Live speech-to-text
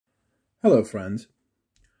Hello friends,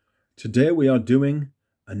 today we are doing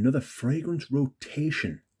another fragrance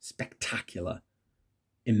rotation. Spectacular,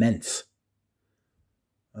 immense.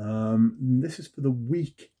 This is for the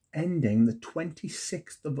week ending the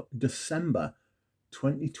 26th of December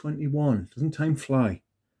 2021. Doesn't time fly?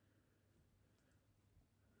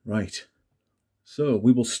 Right, so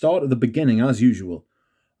we will start at the beginning as usual,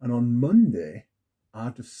 and on Monday I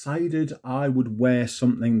decided I would wear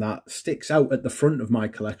something that sticks out at the front of my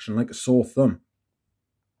collection like a sore thumb.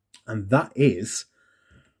 And that is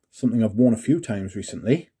something I've worn a few times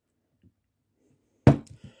recently.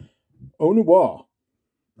 Eau Noir.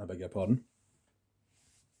 I beg your pardon.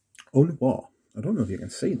 Eau Noir. I don't know if you can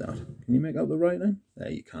see that. Can you make out the writing? There,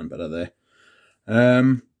 you can, better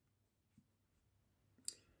there.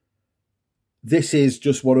 This is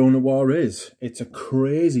just what Eau Noir is. It's a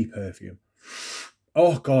crazy perfume.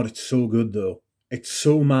 Oh God, it's so good though. It's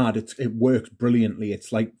so mad. It works brilliantly.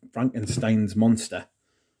 It's like Frankenstein's monster.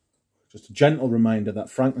 Just a gentle reminder that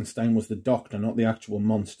Frankenstein was the doctor, not the actual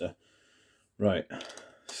monster. Right.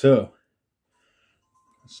 So,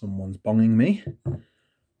 someone's bonging me.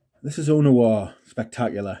 This is Eau Noir.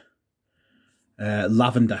 Spectacular.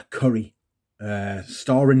 Lavender, curry.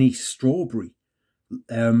 Star anise, strawberry.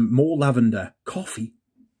 More lavender, coffee.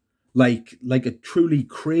 Like a truly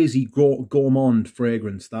crazy gourmand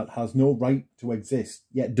fragrance that has no right to exist,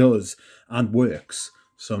 yet does and works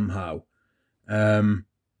somehow. It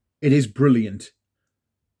is brilliant.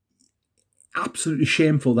 Absolutely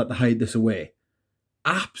shameful that they hide this away.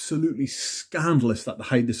 Absolutely scandalous that they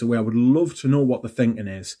hide this away. I would love to know what the thinking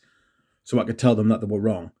is so I could tell them that they were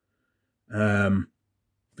wrong. The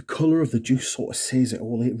colour of the juice sort of says it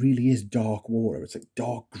all. It really is dark water. It's like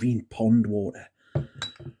dark green pond water.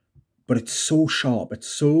 But it's so sharp. It's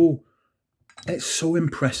so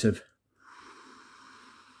impressive.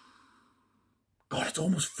 God, it's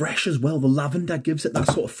almost fresh as well. The lavender gives it that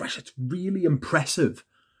sort of fresh. It's really impressive.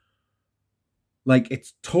 Like,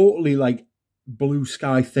 it's totally like blue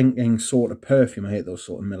sky thinking sort of perfume. I hate those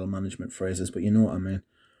sort of middle management phrases, but you know what I mean.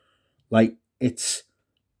 Like, it's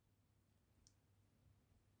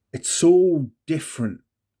so different.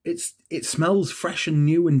 It smells fresh and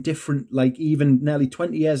new and different, like even nearly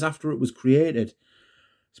 20 years after it was created.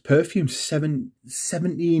 This perfume's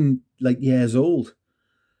 17 like years old.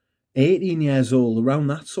 18 years old, around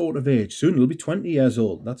that sort of age. Soon it'll be 20 years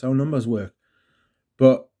old. That's how numbers work.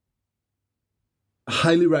 But I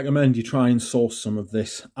highly recommend you try and source some of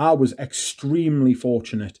this. I was extremely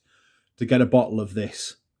fortunate to get a bottle of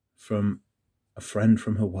this from a friend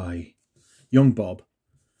from Hawaii. Young Bob.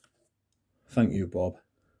 Thank you, Bob.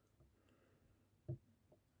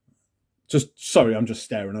 Sorry, I'm just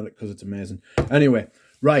staring at it because it's amazing. Anyway,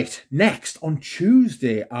 right. Next, on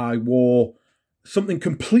Tuesday, I wore something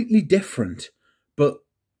completely different, but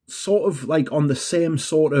sort of like on the same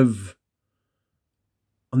sort of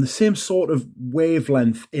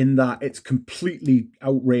wavelength, in that it's completely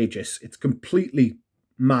outrageous. It's completely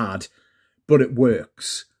mad, but it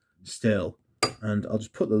works still. And I'll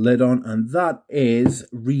just put the lid on, and that is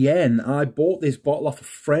Rien. I bought this bottle off a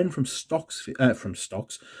friend from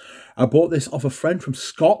I bought this off a friend from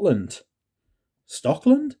Scotland.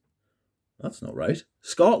 Stockland? That's not right.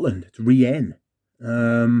 Scotland. It's Rien.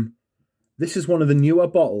 This is one of the newer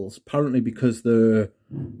bottles, apparently, because the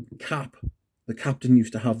captain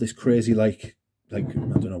used to have this crazy like I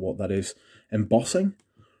don't know what that is, embossing.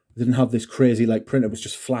 It didn't have this crazy like print. It was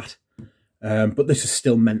just flat. But this is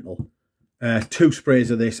still mental. 2 sprays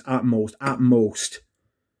of this at most.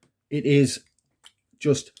 It is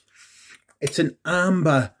just, it's an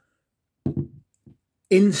amber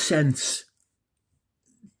incense,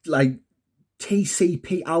 like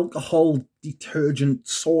TCP alcohol detergent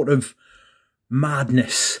sort of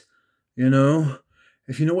madness, you know?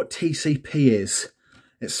 If you know what TCP is,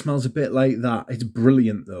 it smells a bit like that. It's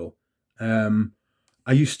brilliant though.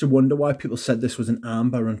 I used to wonder why people said this was an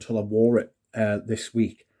amber until I wore it this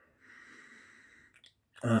week.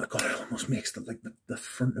 God, it almost makes the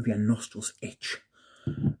front of your nostrils itch.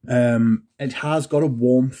 It has got a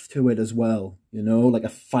warmth to it as well, you know, like a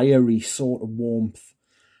fiery sort of warmth.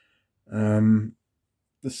 The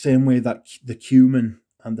same way that the cumin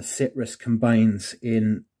and the citrus combines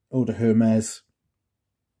in Eau de Hermes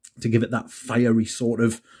to give it that fiery sort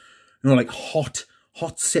of, you know, like hot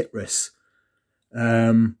citrus.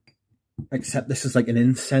 Except this is like an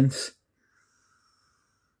incense.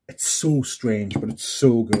 It's so strange, but it's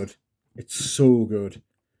so good. It's so good.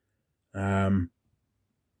 I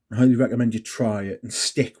highly recommend you try it and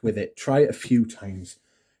stick with it. Try it a few times.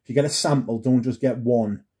 If you get a sample, don't just get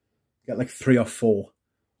one. Get like 3 or 4.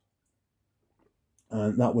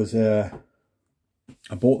 And that was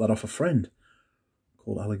I bought that off a friend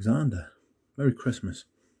called Alexander. Merry Christmas.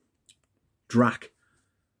 Drac.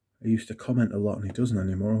 I used to comment a lot and he doesn't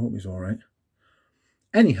anymore. I hope he's all right.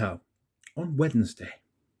 Anyhow, on Wednesday,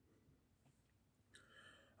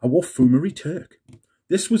 I wore Fumerie Turk.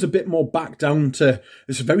 This was a bit more back down to...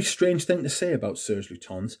 It's a very strange thing to say about Serge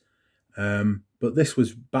Lutens, but this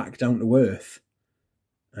was back down to earth.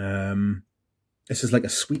 This is like a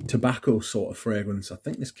sweet tobacco sort of fragrance. I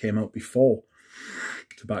think this came out before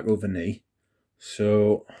Tobacco Vanille.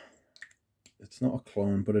 So it's not a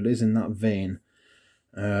clone, but it is in that vein.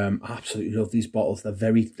 I absolutely love these bottles. They're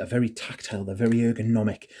very tactile. They're very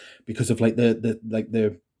ergonomic because of like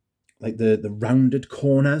the rounded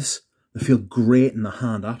corners. They feel great in the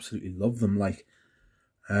hand. I absolutely love them. Like,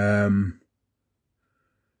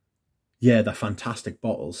 yeah, they're fantastic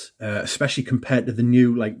bottles, especially compared to the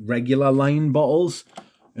new like regular line bottles.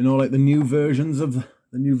 You know, like the new versions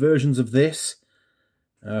of this.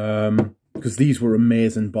 Because these were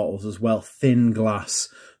amazing bottles as well. Thin glass.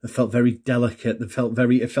 They felt very delicate. It felt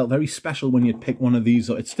very special when you'd pick one of these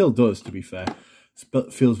up. It still does, to be fair. But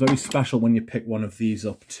it feels very special when you pick one of these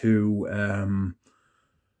up to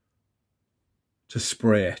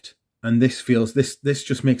spray it. And this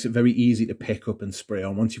just makes it very easy to pick up and spray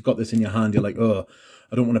on. Once you've got this in your hand, you're like, oh,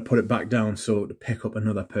 I don't want to put it back down. So to pick up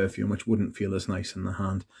another perfume, which wouldn't feel as nice in the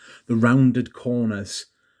hand. The rounded corners.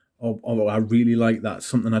 Oh, I really like that.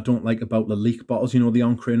 Something I don't like about the Leak bottles, you know, the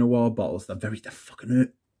Ancre Noir bottles. They're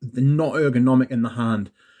not ergonomic in the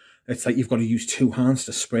hand. It's like you've got to use two hands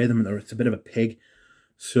to spray them, and it's a bit of a pig.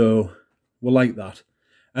 So we'll like that.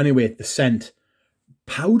 Anyway, the scent,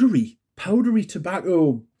 powdery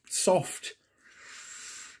tobacco, soft,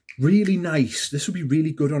 really nice. This would be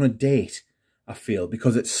really good on a date, I feel,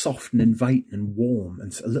 because it's soft and inviting and warm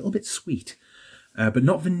and a little bit sweet. But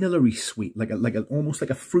not vanilla-y sweet, almost like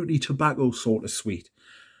a fruity tobacco sort of sweet.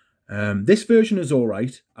 This version is all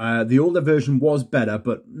right. The older version was better,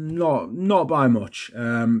 but not by much.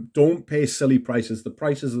 Don't pay silly prices. The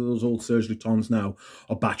prices of those old Serge Lutens now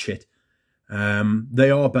are batshit.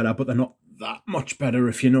 They are better, but they're not that much better,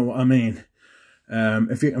 if you know what I mean.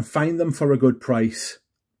 If you can find them for a good price,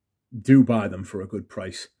 do buy them for a good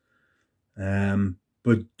price.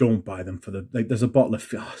 But don't buy them for there's a bottle of,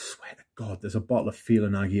 I swear to God, there's a bottle of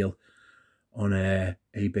Feeling Agile on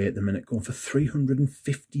eBay at the minute going for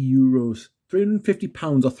 €350.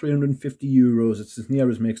 £350 or €350. It's as near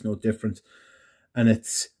as makes no difference. And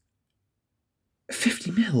it's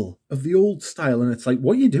 50ml of the old style. And it's like,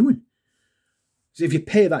 what are you doing? So if you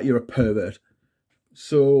pay that, you're a pervert.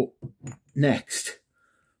 So next,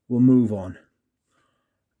 we'll move on.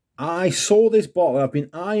 I saw this bottle. I've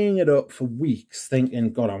been eyeing it up for weeks,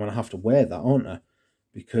 thinking, God, I'm going to have to wear that, aren't I?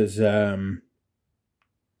 Because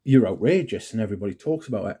you're outrageous and everybody talks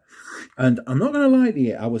about it. And I'm not going to lie to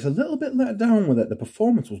you, I was a little bit let down with it. The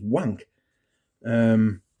performance was wank.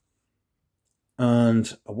 And I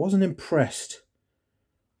wasn't impressed.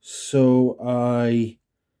 So I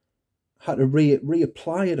had to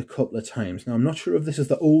reapply it a couple of times. Now, I'm not sure if this is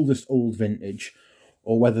the oldest old vintage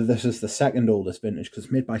or whether this is the second oldest vintage, because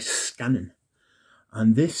it's made by Scannon.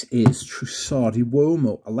 And this is Trussardi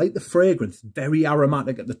Uomo. I like the fragrance. Very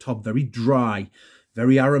aromatic at the top, very dry,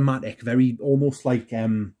 very aromatic, very almost like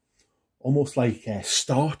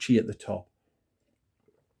starchy at the top.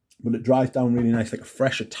 But it dries down really nice, like a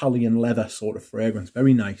fresh Italian leather sort of fragrance.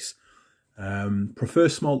 Very nice. Prefer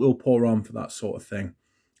Smalt Eau Pour Homme for that sort of thing.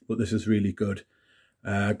 But this is really good.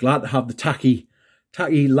 Glad to have the tacky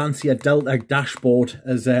Lancia Delta dashboard,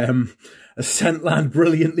 as Scentland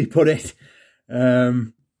brilliantly put it.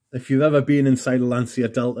 If you've ever been inside a Lancia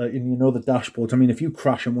Delta and you know the dashboard, I mean, if you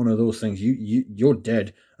crash in one of those things, you're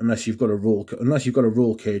dead unless you've got a roll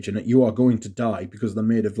cage in it. You are going to die because they're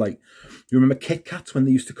made of, like, you remember Kit Kats when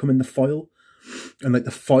they used to come in the foil, and like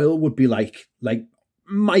the foil would be like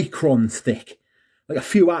microns thick, like a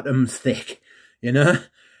few atoms thick, you know.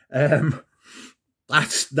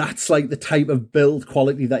 That's like the type of build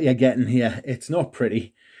quality that you're getting here. It's not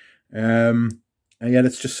pretty. And yet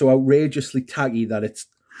it's just so outrageously taggy that it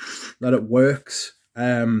works.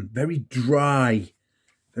 Very dry,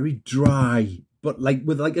 but like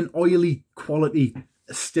with like an oily quality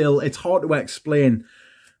still. It's hard to explain.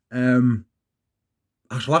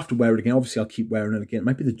 I shall have to wear it again. Obviously, I'll keep wearing it again. It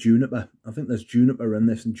might be the juniper. I think there's juniper in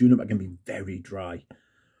this, and juniper can be very dry.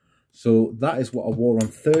 So that is what I wore on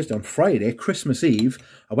Thursday. On Friday, Christmas Eve,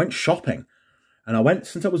 I went shopping, and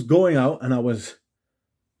since I was going out, and I was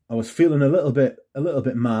feeling a little bit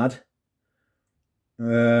mad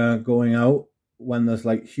going out when there's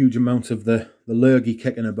like huge amounts of the lurgy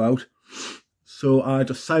kicking about. So I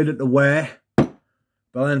decided to wear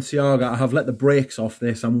Balenciaga. I have let the brakes off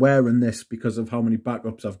this. I'm wearing this because of how many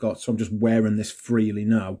backups I've got, so I'm just wearing this freely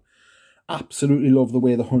now. Absolutely love the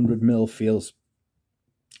way the 100mm feels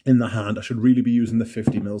in the hand. I should really be using the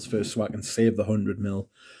 50mm first so I can save the 100mm.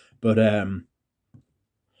 But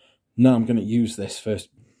now I'm going to use this first.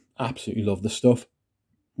 Absolutely love the stuff.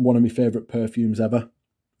 One of my favourite perfumes ever.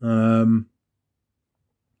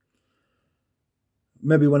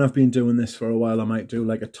 Maybe when I've been doing this for a while, I might do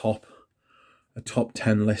like a top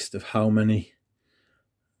 10 list of how many,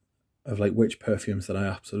 of like which perfumes that I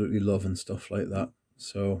absolutely love and stuff like that.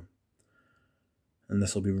 So, and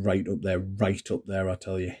this will be right up there, I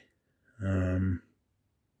tell you.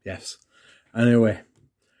 Yes. Anyway,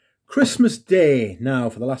 Christmas Day. Now,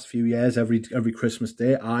 for the last few years, every Christmas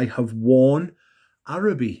Day, I have worn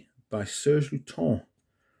Araby by Serge Lutens.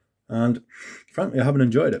 And frankly, I haven't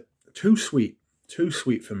enjoyed it. Too sweet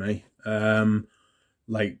for me.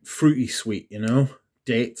 Like fruity sweet, you know,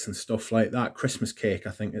 dates and stuff like that. Christmas cake,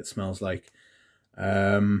 I think it smells like.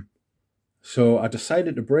 So I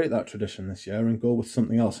decided to break that tradition this year and go with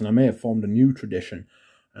something else. And I may have formed a new tradition.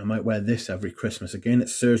 I might wear this every Christmas. Again,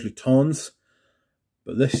 it's Serge Lutens.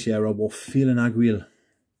 But this year I wore Fil en Aiguille.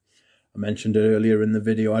 I mentioned earlier in the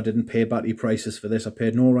video, I didn't pay batty prices for this. I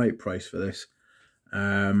paid no right price for this.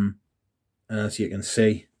 And as you can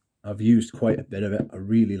see, I've used quite a bit of it. I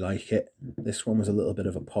really like it. This one was a little bit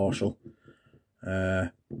of a partial.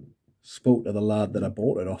 Spoke to the lad that I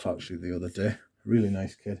bought it off actually the other day. Really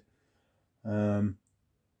nice kid.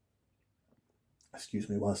 Excuse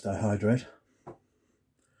me whilst I hydrate.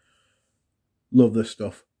 Love this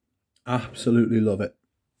stuff. Absolutely love it.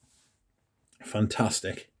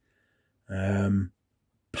 Fantastic.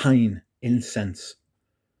 Pine, incense,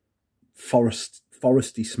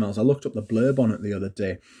 foresty smells. I looked up the blurb on it the other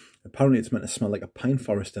day. Apparently it's meant to smell like a pine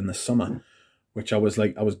forest in the summer, which I was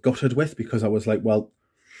gutted with, because I was like, well,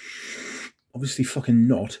 obviously fucking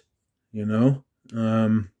not, you know.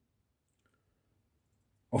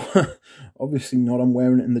 Obviously not. I'm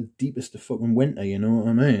wearing it in the deepest of fucking winter, you know what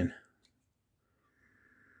I mean?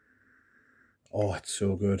 Oh, it's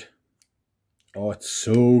so good. Oh, it's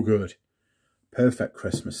so good. Perfect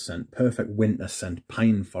Christmas scent, perfect winter scent,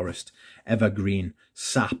 pine forest, evergreen,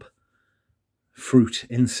 sap, fruit,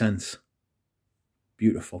 incense.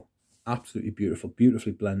 Beautiful. Absolutely beautiful.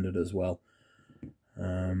 Beautifully blended as well.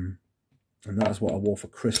 And that is what I wore for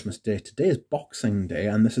Christmas Day. Today is Boxing Day,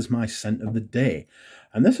 and this is my scent of the day.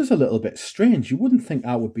 And this is a little bit strange. You wouldn't think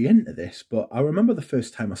I would be into this, but I remember the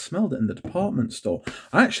first time I smelled it in the department store.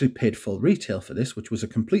 I actually paid full retail for this, which was a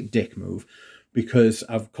complete dick move, because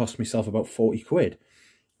I've cost myself about 40 quid.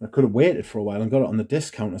 I could have waited for a while and got it on the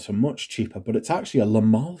discounter for much cheaper, but it's actually a Le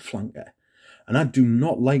Male flanker. And I do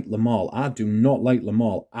not like Le Male. I do not like Le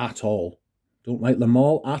Male at all. Don't like Le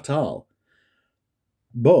Male at all.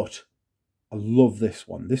 But I love this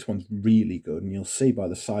one. This one's really good, and you'll see by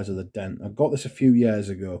the size of the dent. I got this a few years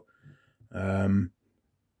ago. I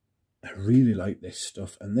really like this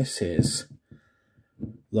stuff, and this is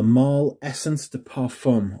Le Male Essence de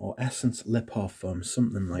Parfum, or Essence Le Parfum,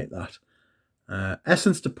 something like that.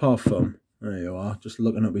 Essence de Parfum. There you are, just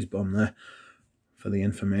looking up his bum there for the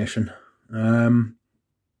information.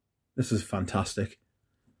 This is fantastic.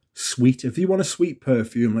 Sweet. If you want a sweet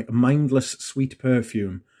perfume, like a mindless sweet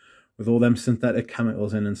perfume, with all them synthetic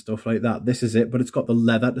chemicals in and stuff like that, this is it. But it's got the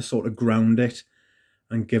leather to sort of ground it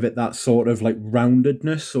and give it that sort of like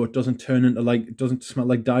roundedness, so it doesn't turn into like, it doesn't smell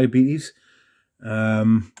like diabetes.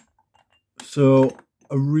 So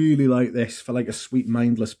I really like this for like a sweet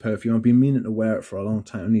mindless perfume. I've been meaning to wear it for a long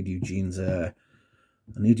time. I need Eugene's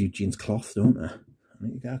cloth, don't I? I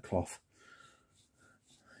need to get a cloth.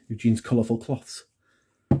 Eugene's colourful cloths.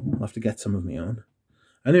 I'll have to get some of me on.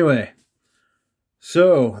 Anyway,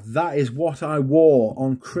 so that is what I wore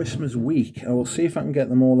on Christmas week. I will see if I can get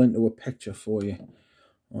them all into a picture for you.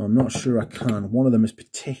 I'm not sure I can. One of them is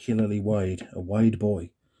particularly wide, a wide boy.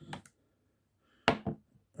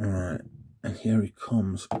 Alright, and here he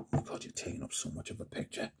comes. Oh God, you're taking up so much of a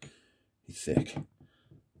picture. He's thick.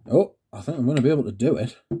 Oh, I think I'm going to be able to do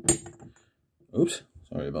it. Oops,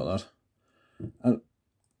 sorry about that.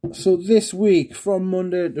 So this week, from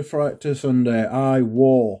Monday to Friday to Sunday, I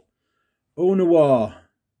wore Eau Noire,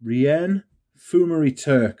 Rien, Fumerie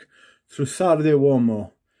Turk, Trussardi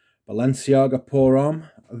Uomo, Balenciaga Pour Homme,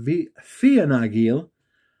 Fil en Aiguille,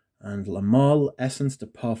 and Le Male Essence de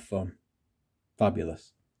Parfum.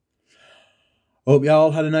 Fabulous. Hope you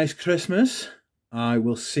all had a nice Christmas. I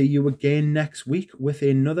will see you again next week with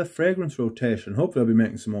another fragrance rotation. Hopefully I'll be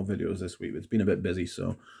making some more videos this week. It's been a bit busy,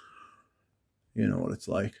 so you know what it's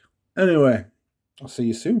like. Anyway, I'll see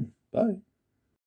you soon. Bye.